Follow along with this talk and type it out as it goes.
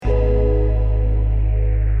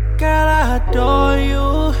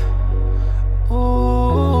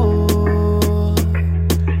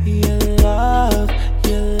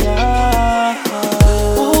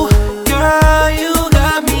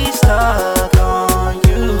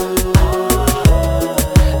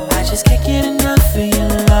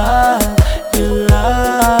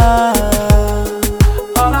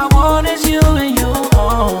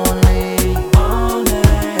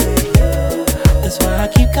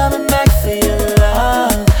coming back for your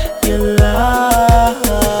love, your love.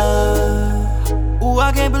 Ooh,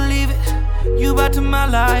 I can't believe it. You brought to my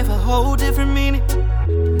life a whole different meaning.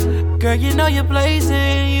 Girl, you know you're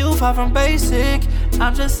blazing, you far from basic.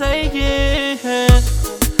 I'm just saying,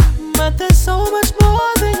 but there's so much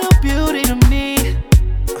more than your beauty to me.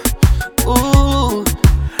 Ooh,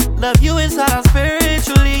 love you inside out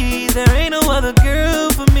spiritually. There ain't no other girl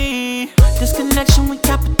for me. This connection we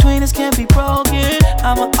got between us can't be broken.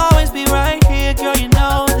 I'ma always be right here, girl, you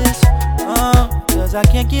know this. Cause I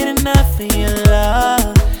can't get enough of your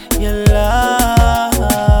love, your love.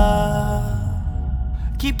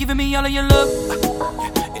 Keep giving me all of your love,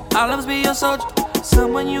 and I'll always be your soldier.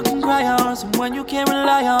 Someone you can cry on, someone you can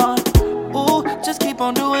rely on. Ooh, just keep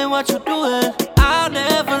on doing what you're doing. I'll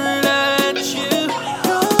never let you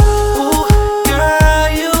go. Ooh, girl,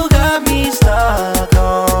 you got me stuck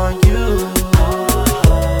on you.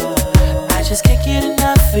 I just can't get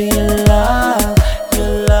enough of your love,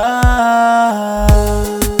 your love.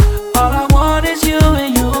 All I want is you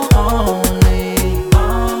and you only,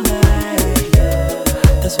 only, yeah.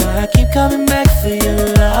 That's why I keep coming back for your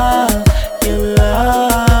love, your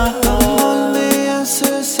love. Amor me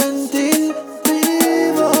hace sentir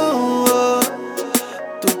vivo.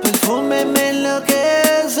 Tu perfume me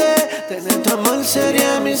enloquece. Tener tu amor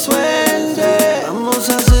sería mi suerte. Vamos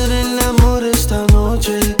a hacer el amor esta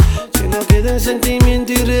noche, que no quede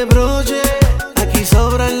sentimiento y reproche. Aquí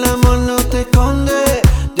sobra el amor, no te esconde.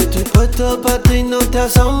 Yo estoy puesto pa' ti, no te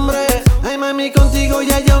asombres. Ay mami, contigo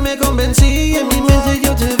ya yo me convencí. En mi mente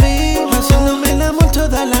yo te vi, haciéndome el amor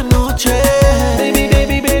toda la noche. Baby,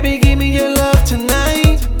 baby, baby, give me your love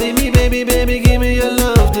tonight. Baby, baby, baby, give me your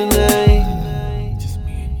love tonight. Just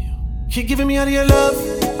me and you. Keep giving me all of your love.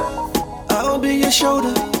 I'll be your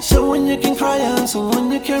shoulder, someone you can cry on,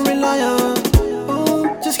 someone you can rely on. Ooh,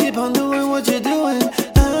 just keep on doing what you're doing.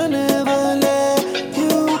 I'll never let you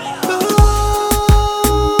go.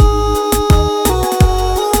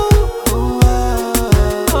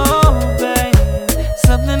 Oh, baby,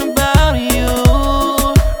 something about you.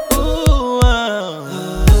 Ooh,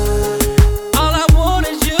 all I want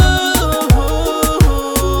is you.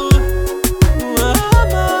 Oh,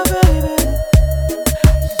 my baby,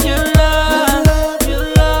 your love, your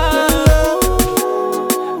love.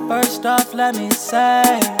 First off, let me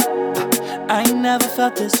say, I ain't never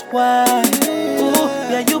felt this way. Ooh,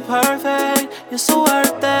 yeah, you perfect, you're so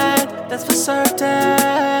worth it, that's for certain.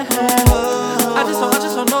 I just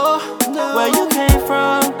don't know where you came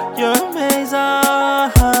from, you're amazing.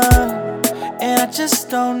 And I just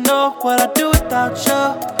don't know what I'd do without you.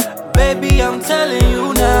 Baby, I'm telling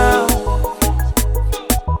you now.